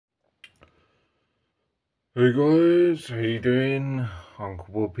Hey guys, how you doing? Uncle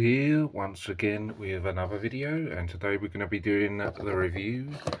Bob here once again with another video, and today we're going to be doing the review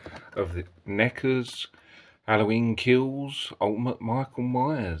of the NECA's Halloween Kills Ultimate Michael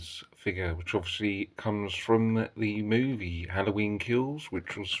Myers figure, which obviously comes from the movie Halloween Kills,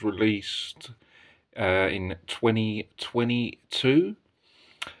 which was released in 2022,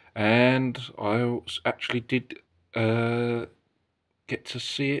 and I actually did get to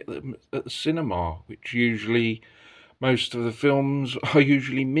see it at the cinema, which usually most of the films I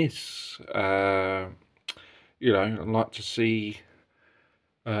usually miss. I like to see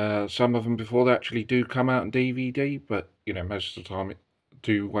some of them before they actually do come out on DVD, but most of the time it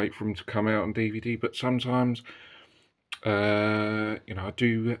do wait for them to come out on DVD. But sometimes, I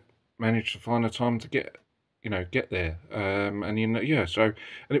do manage to find the time to get there. And yeah, so and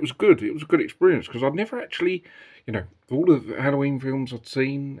it was good. It was a good experience because I'd never actually, all the Halloween films I'd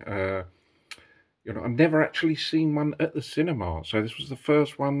seen. I've never actually seen one at the cinema, so this was the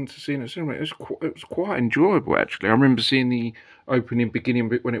first one to see in the cinema. It was quite enjoyable, actually. I remember seeing the beginning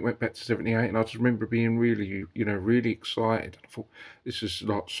bit when it went back to '78, and I just remember being really, really excited. I thought this is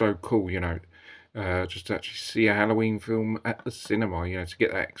like so cool, just to actually see a Halloween film at the cinema, to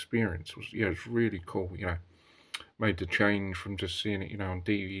get that experience was, it's really cool. Made the change from just seeing it, on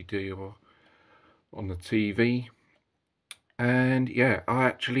DVD or on the TV, and yeah, I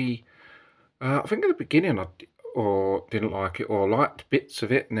actually. I think at the beginning or didn't like it or liked bits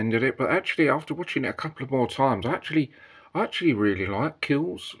of it and then did it, but actually after watching it a couple of more times, I actually really like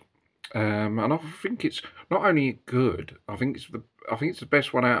Kills, and I think it's not only good. I think it's the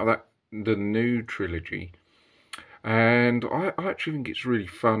best one out of the new trilogy, and I actually think it's really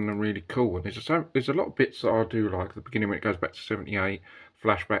fun and really cool. And there's a lot of bits that I do like at the beginning when it goes back to '78,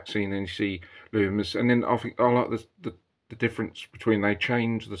 flashback scene, then you see Loomis, and then I think I like the difference between they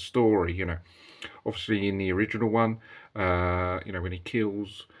change the story, obviously in the original one, when he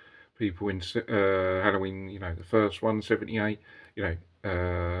kills people in Halloween, the first one, '78, gets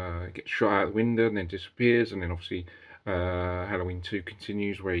shot out the window and then disappears, and then obviously Halloween 2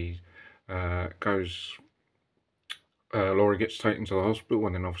 continues where he goes, Laurie gets taken to the hospital,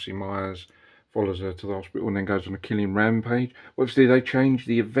 and then obviously Myers follows her to the hospital and then goes on a killing rampage. Obviously, they changed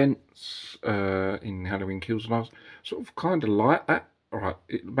the events in Halloween Kills, and I was sort of kind of like that. All right,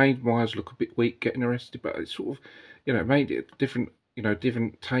 it made Myers look a bit weak getting arrested, but it sort of, made it a different,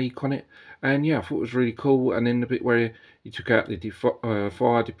 different take on it. And yeah, I thought it was really cool. And then the bit where he took out the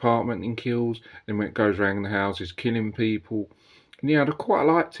fire department in Kills, then when it goes around the houses killing people. And yeah, I quite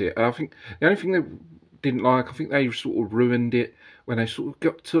liked it. I think the only thing that didn't like. I think they sort of ruined it when they sort of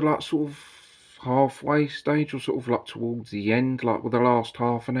got to like sort of halfway stage or sort of like towards the end, like with the last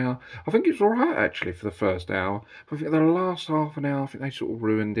half an hour. I think it's all right actually for the first hour, but I think the last half an hour, I think they sort of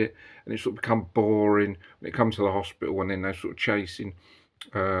ruined it, and it sort of become boring when it comes to the hospital, and then they're sort of chasing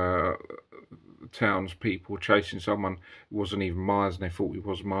uh townspeople chasing someone who wasn't even Myers and they thought he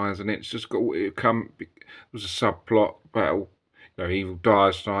was Myers, and it's just got it was a subplot battle, evil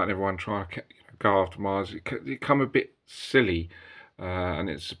dies tonight and everyone trying to go after Myers. It come a bit silly, and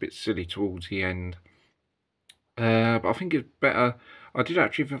it's a bit silly towards the end. But I think it's better. I did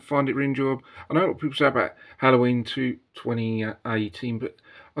actually find it really enjoyable. I know a lot of people say about Halloween 2 2018, but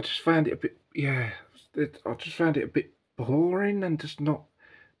I just found it a bit, yeah, I just found it a bit boring and just not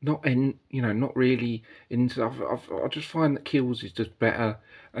really into. I just find that Kills is just better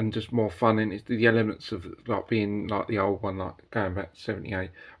and just more fun, and it's the elements of like being like the old one, like going back to '78. I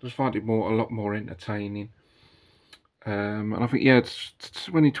just find it a lot more entertaining. And I think yeah, it's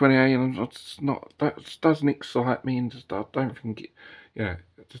 2028, and it's not that just doesn't excite me, and just I don't think it, I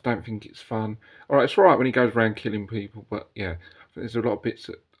just don't think it's fun. All right, it's all right when he goes around killing people, but yeah, there's a lot of bits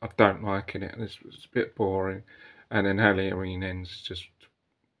that I don't like in it, and it's a bit boring. And then Halloween ends just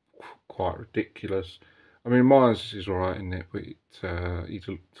quite ridiculous. I mean, Myers is all right in it, but he's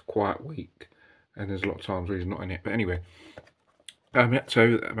quite weak, and there's a lot of times where he's not in it. But anyway, yeah,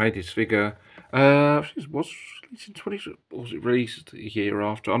 so I made this figure. It was released in 20, or was it released a year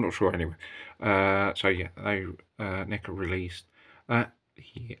after? I'm not sure anyway. So yeah, they NECA released the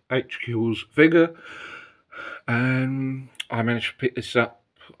HQ's figure, and I managed to pick this up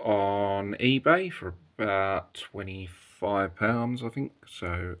on eBay for about £25, I think.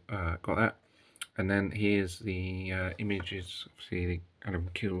 So got that, and then here's the images. See the Adam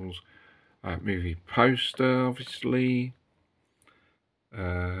Kills movie poster, obviously.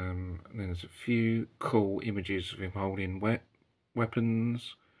 And then there's a few cool images of him holding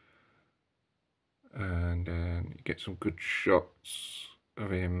weapons, and you get some good shots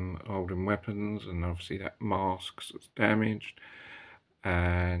of him holding weapons, and obviously that mask that's damaged.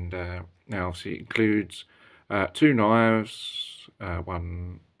 And now obviously it includes Two knives,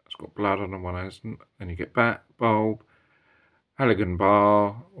 one has got blood on and one hasn't. Then you get bat, bulb, halogen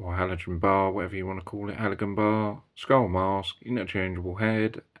bar, or halogen bar, whatever you want to call it, halogen bar, skull mask, interchangeable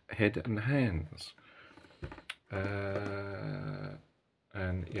head and hands.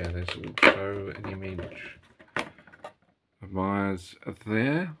 And yeah, there's also an image of Myers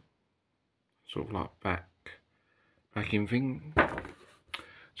there, sort of like backing thing.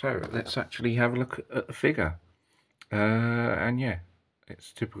 So let's actually have a look at the figure. And yeah,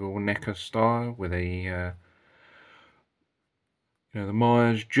 it's typical NECA style with a the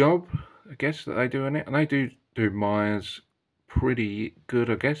Myers job, I guess, that they do in it, and they do Myers pretty good,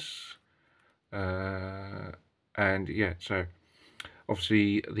 I guess. And yeah, so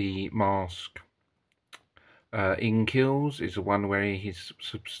obviously the mask in Kills is the one where he's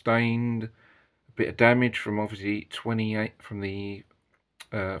sustained a bit of damage from obviously 28 from the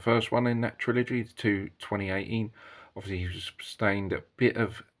first one in that trilogy to 2018. Obviously he sustained a bit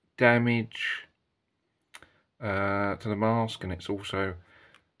of damage to the mask, and it's also,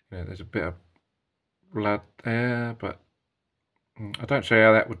 there's a bit of blood there, but I don't see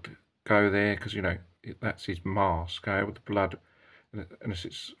how that would go there, because that's his mask. With the blood, unless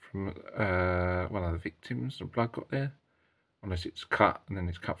it's from one of the victims, the blood got there, unless it's cut and then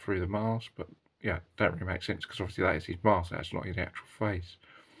it's cut through the mask. But yeah, don't really make sense, because obviously that is his mask, that's not his actual face.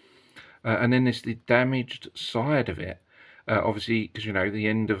 And then there's the damaged side of it, obviously, because the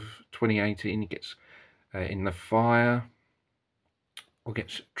end of 2018 he gets in the fire, or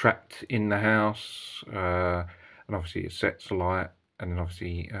gets trapped in the house, and obviously it sets alight, and then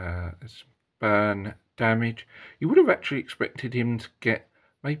obviously there's burn damage. You would have actually expected him to get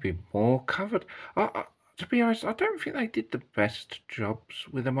maybe more covered. To be honest, I don't think they did the best jobs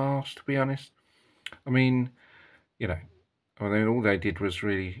with the mask, to be honest. I mean, all they did was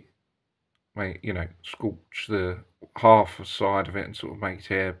really scorch the half side of it and sort of make his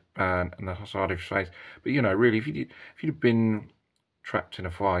hair burn and the side of his face. But really, if you'd have been trapped in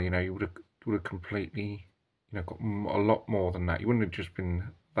a fire, you would have completely, got a lot more than that. You wouldn't have just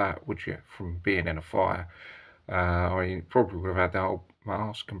been that, would you, from being in a fire? Or you probably would have had that whole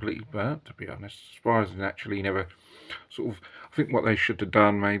mask completely burnt, to be honest. Surprising, actually, never sort of. I think what they should have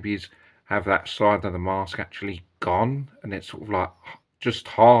done maybe is have that side of the mask actually gone, and it's sort of like just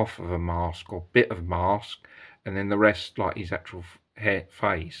half of a mask or bit of mask, and then the rest like his actual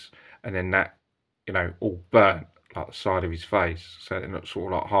face, and then that all burnt, like the side of his face, so it looks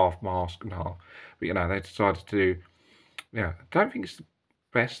sort of like half mask and half. But they decided to do, I don't think it's the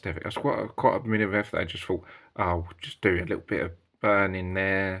best of it. It's quite a bit of effort. They just thought, oh, we'll just do a little bit of burning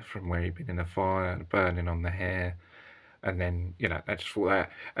there from where he'd been in the fire, and burning on the hair, and then they just thought that.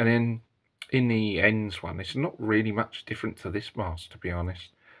 And then in the ends one, it's not really much different to this mask, to be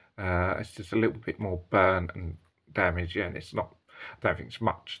honest. It's just a little bit more burn and damage. Yeah, it's not, I don't think it's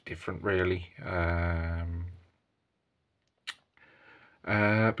much different, really.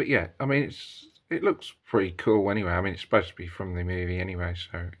 But yeah, I mean, it looks pretty cool anyway. I mean, it's supposed to be from the movie anyway,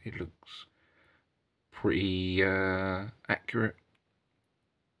 so it looks pretty accurate.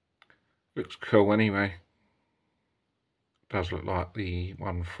 Looks cool anyway. Does look like the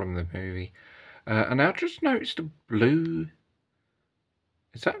one from the movie. And I just noticed a blue.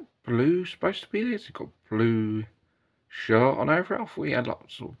 Is that blue supposed to be there? It's got blue shirt on over it. I thought he had like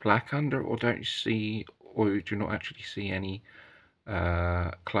sort of black under it, or don't you see, or do you not actually see any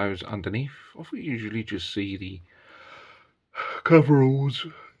clothes underneath? I thought you usually just see the coveralls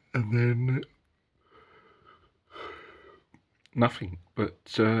and then nothing, but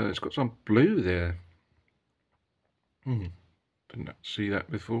it's got some blue there. Didn't see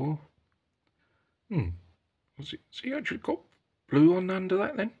that before. Has he actually got blue on under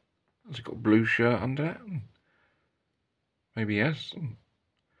that then? Has he got a blue shirt under that? Maybe he has.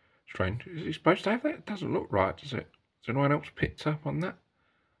 Strange. Is he supposed to have that? It doesn't look right, does it? Has anyone else picked up on that?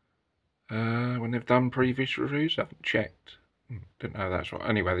 When they've done previous reviews? I haven't checked. Didn't know that's right.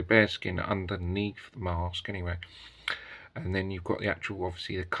 Anyway, the bearskin underneath the mask anyway. And then you've got the actual,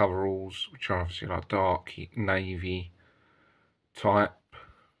 obviously, the coveralls, which are obviously like dark navy type,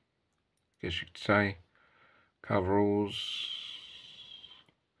 I guess you could say. Coveralls.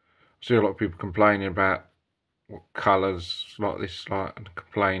 I see a lot of people complaining about what colours like this, like, and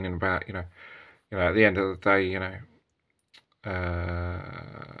complaining about, at the end of the day,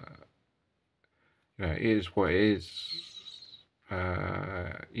 it is what it is.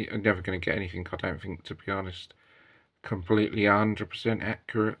 You're never going to get anything, I don't think, to be honest, completely 100%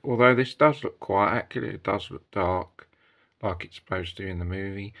 accurate. Although this does look quite accurate, it does look dark, like it's supposed to in the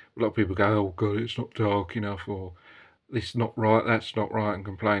movie. A lot of people go, oh god, it's not dark enough, or this not right, that's not right, and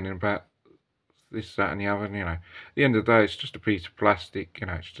complaining about this, that, and the other. And, at the end of the day, it's just a piece of plastic.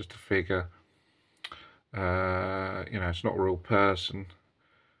 It's just a figure. It's not a real person.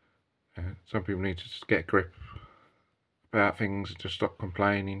 Some people need to just get a grip about things and just stop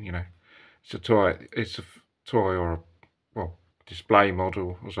complaining. It's a toy. It's a toy or display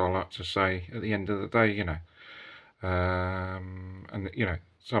model, as I like to say. At the end of the day, and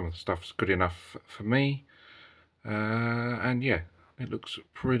some of the stuff's good enough for me. And yeah, it looks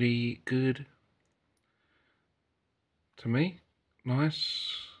pretty good to me.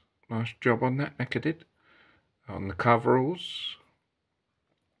 Nice job on that, neca did. On the coveralls.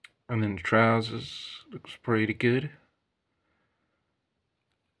 And then the trousers looks pretty good.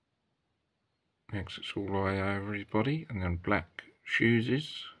 Next it's all the way over his body. And then black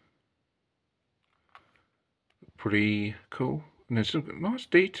shoes. Pretty cool. And there's some nice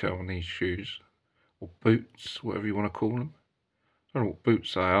detail on these shoes. Or boots, whatever you want to call them. I don't know what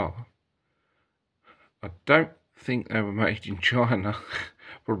boots they are. I don't think they were made in China.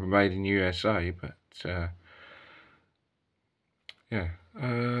 Probably made in USA, but yeah,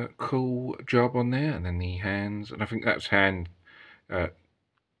 cool job on there. And then the hands, and I think that's hand,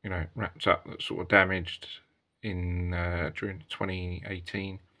 wrapped up, that's sort of damaged in during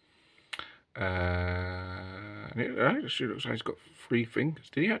 2018. And it actually looks like he's got 3 fingers.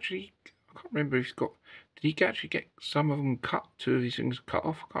 Did he actually? I can't remember if he's got. Did he actually get some of them cut? 2 of these things cut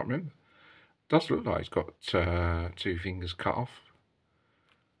off? I can't remember. It does look like he's got 2 fingers cut off.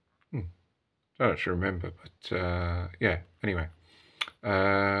 I don't actually remember, but yeah. Anyway,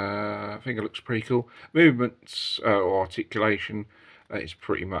 I think it looks pretty cool. Movements or articulation is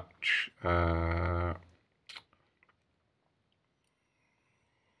pretty much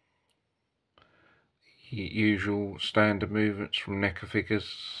usual standard movements from neca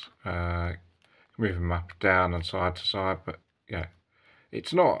figures. Move them up, down, and side to side, but yeah,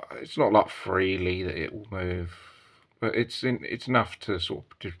 it's not like freely that it will move, but it's enough to sort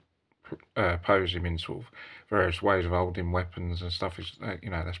of pose him in sort of various ways of holding weapons and stuff. Is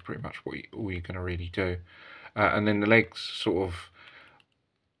that's pretty much what all you're going to really do. And then the legs sort of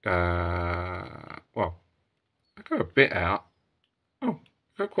well, they go a bit out. Oh,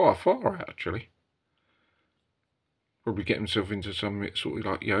 go quite far out actually. Probably get himself into some sort of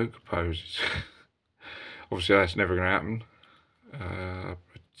like yoga poses. Obviously that's never going to happen.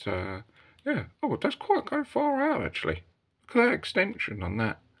 But yeah, oh, that's quite going far out actually. Look at that extension on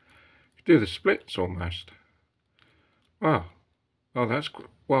that. You do the splits almost. Wow. Oh, that's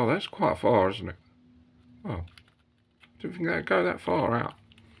quite far, isn't it? Oh, I don't think that'd go that far out.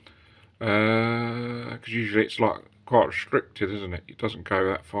 Because usually it's like quite restricted, isn't it? It doesn't go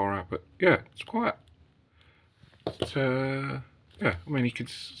that far out, but yeah, it's quite. But yeah, I mean, you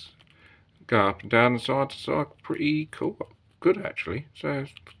could go up and down and side to side, pretty cool, good actually. So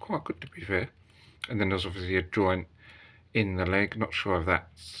it's quite good to be fair. And then there's obviously a joint in the leg. Not sure if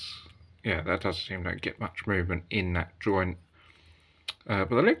that's, yeah, that doesn't seem to get much movement in that joint. But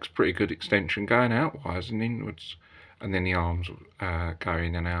the leg's pretty good extension, going outwards and inwards, and then the arms go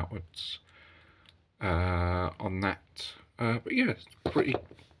in and outwards on that. But yeah, it's pretty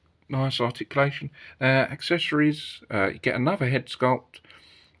nice articulation. Accessories, you get another head sculpt,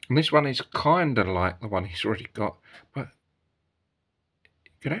 and this one is kind of like the one he's already got, but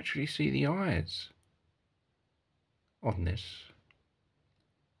you can actually see the eyes on this,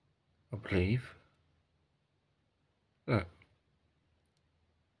 I believe. Look,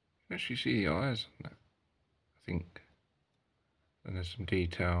 you can actually see the eyes on that, I think, and there's some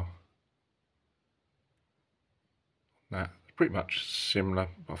detail on that. It's pretty much similar,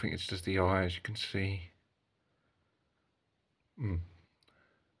 but I think it's just the eyes you can see. I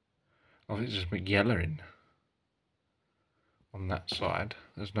think there's just yellowing on that side.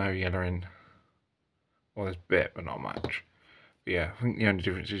 There's no yellowing. Well, there's a bit, but not much. But yeah, I think the only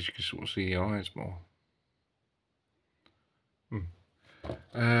difference is you can sort of see the eyes more.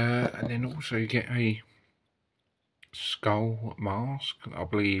 And then also you get a skull mask. I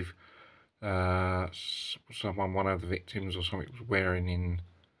believe one of the victims or something was wearing in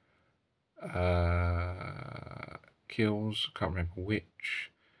Kills. I can't remember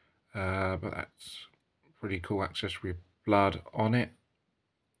which. But that's pretty cool accessory with blood on it.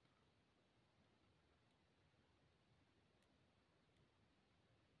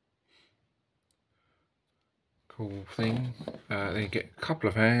 Cool thing. Then you get a couple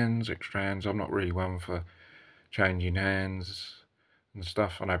of hands, extra hands. I'm not really one for changing hands and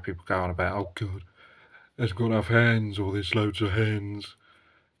stuff. I know people go on about, oh god, there's got enough hands, or there's loads of hands.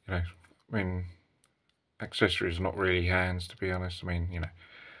 I mean, accessories are not really hands, to be honest. I mean,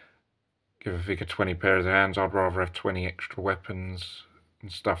 give a figure 20 pairs of hands, I'd rather have 20 extra weapons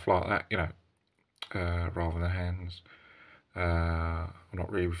and stuff like that, rather than hands. I'm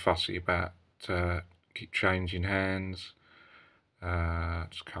not really fussy about keep changing hands.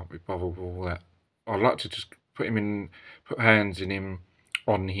 Just can't be bothered with all that. I like to just put hands in him,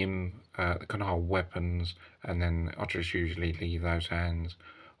 on him, that can hold weapons, and then I just usually leave those hands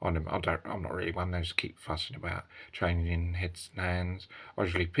on him. I'm not really one of those to keep fussing about changing heads and hands. I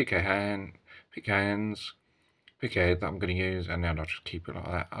usually pick hands, pick a head that I'm going to use, and then I'll just keep it like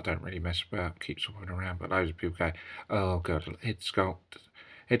that. I don't really mess about, keep swapping around. But loads of people go, "Oh God, head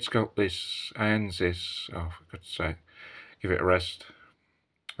sculpt this, hands this." Oh, for God's sake, give it a rest.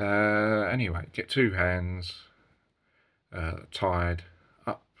 Anyway, get 2 hands tied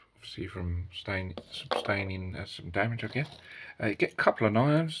up, obviously from sustaining some damage, I guess. You get a couple of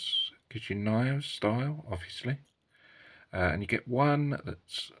knives, gives you knives style, obviously. And you get one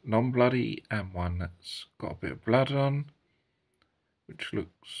that's non-bloody and one that's got a bit of blood on, which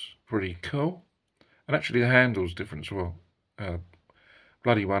looks pretty cool. And actually the handle's different as well.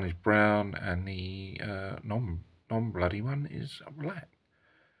 Bloody one is brown and the non-bloody one is black.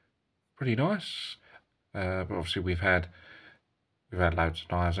 Pretty nice. But obviously we've had loads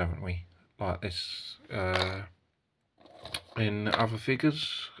of knives, haven't we? Like this in other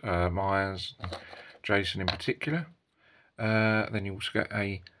figures, Myers, Jason in particular. Then you also get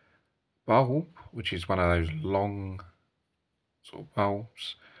a bulb, which is one of those long sort of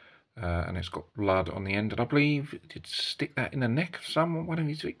bulbs, and it's got blood on the end. And I believe it did stick that in the neck of one of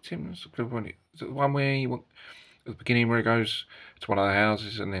his victims. Is it the one where he went at the beginning where he goes to one of the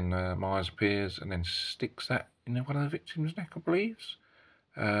houses and then Myers appears and then sticks that in one of the victims' neck, I believe.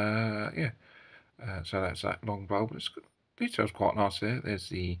 Yeah. So that's that long bulb. It's got details quite nice there. There's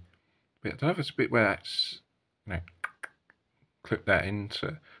the bit. I don't know if it's a bit where that's, you know, clip that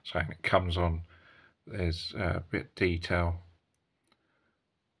into something that comes on. There's a bit of detail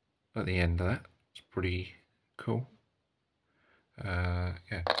at the end of that. It's pretty cool.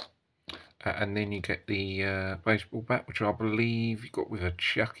 Yeah. And then you get the baseball bat, which I believe you got with a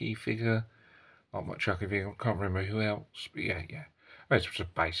Chucky figure. Not much Chucky figure. I can't remember who else, but yeah. It's just a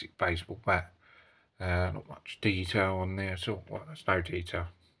basic baseball bat. Not much detail on there at all. Well, there's no detail.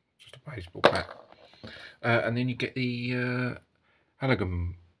 Just a baseball bat. And then you get the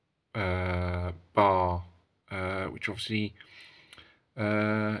Halligan bar, which obviously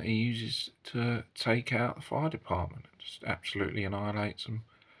he uses to take out the fire department. It just absolutely annihilates them.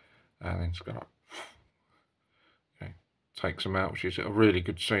 And then it's got takes them out, which is a really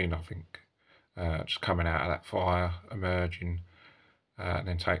good scene, I think. Just coming out of that fire, emerging, and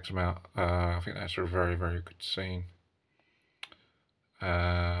then takes them out. I think that's a very, very good scene.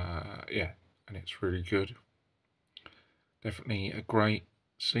 Yeah, and it's really good. Definitely a great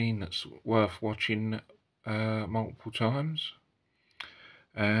scene that's worth watching multiple times.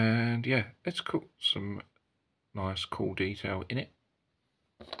 And yeah, it's got some nice, cool detail in it.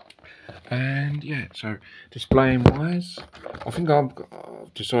 And yeah, so displaying wise, I think I've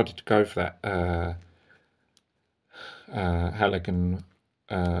decided to go for that Halligan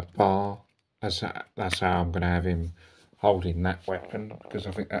bar. That's how I'm going to have him holding that weapon, because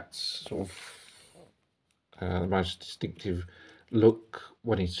I think that's sort of the most distinctive look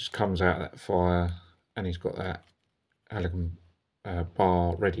when he just comes out of that fire and he's got that Halligan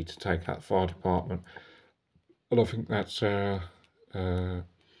bar ready to take out the fire department. And I think that's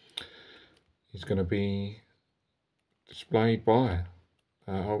he's going to be displayed by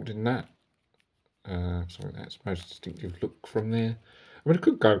holding that. So that's the most distinctive look from there. I mean, I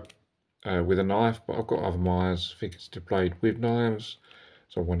could go with a knife, but I've got other Myers figures displayed with knives,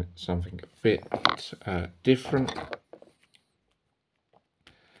 so I wanted something a bit different.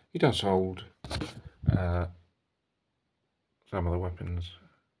 He does hold some of the weapons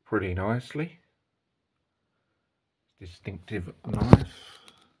pretty nicely. Distinctive knife.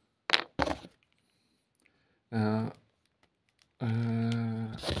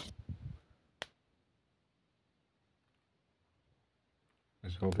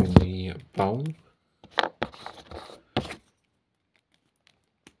 Let's open the bowl.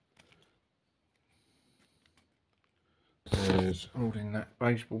 There's holding that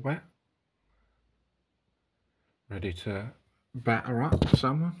baseball bat, ready to batter up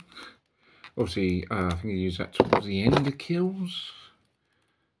someone. Obviously, I think he used that towards the end of kills.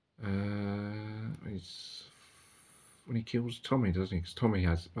 When he kills Tommy, doesn't he? Because Tommy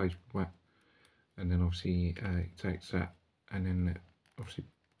has the baseball bat, and then obviously he takes that, and then obviously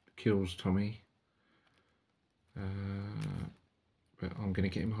kills Tommy. But I'm going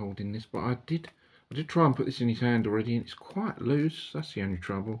to get him holding this. But I did try and put this in his hand already, and it's quite loose. That's the only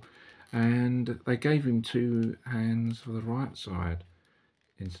trouble. And they gave him 2 hands for the right side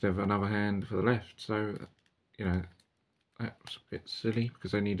instead of another hand for the left. So, you know, that was a bit silly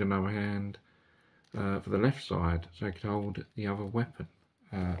because they need another hand for the left side so they could hold the other weapon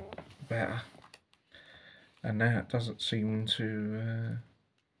better. And now it doesn't seem to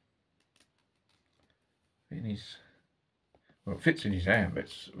fit in his, well, it fits in his hand, but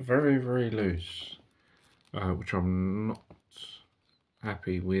it's very, very loose, which I'm not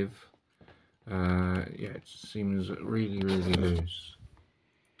happy with. Yeah, it seems really, really loose.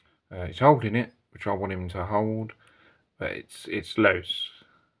 He's holding it, which I want him to hold, but it's loose.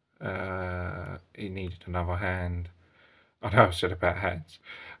 He needed another hand. I know I said about hands,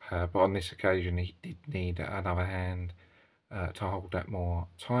 but on this occasion he did need another hand to hold that more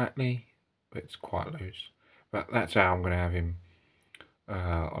tightly. But it's quite loose. But that's how I'm going to have him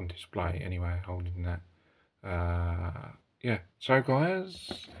on display anyway, holding that. Yeah, so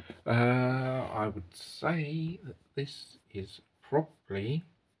guys, I would say that this is probably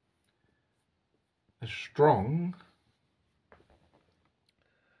a strong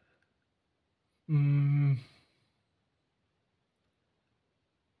I'd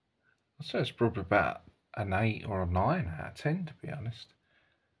say it's probably about an 8 or a 9 out of 10, to be honest.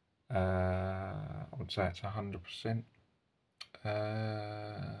 I would say it's 100%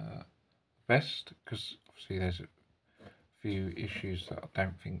 best, because obviously there's a few issues that I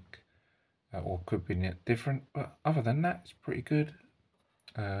don't think or could be different, but other than that, it's pretty good.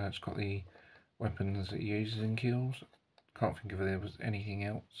 It's got the weapons that it uses and kills. Can't think if there was anything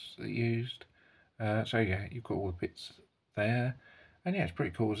else that it used. So yeah, you've got all the bits there, and yeah, it's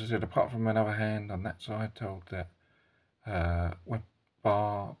pretty cool. As I said, apart from another hand on that side, told that web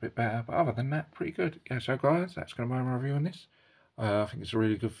bar a bit better, but other than that, pretty good. Yeah, so guys, that's going to be my review on this. I think it's a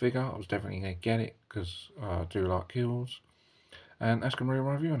really good figure. I was definitely going to get it because I do like kills. And that's going to be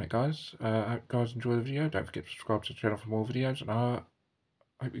my review on it, guys. I hope you guys enjoy the video. Don't forget to subscribe to the channel for more videos. And I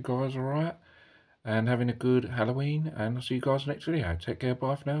hope you guys are alright and having a good Halloween. And I'll see you guys in the next video. Take care,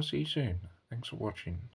 bye for now. See you soon. Thanks for watching.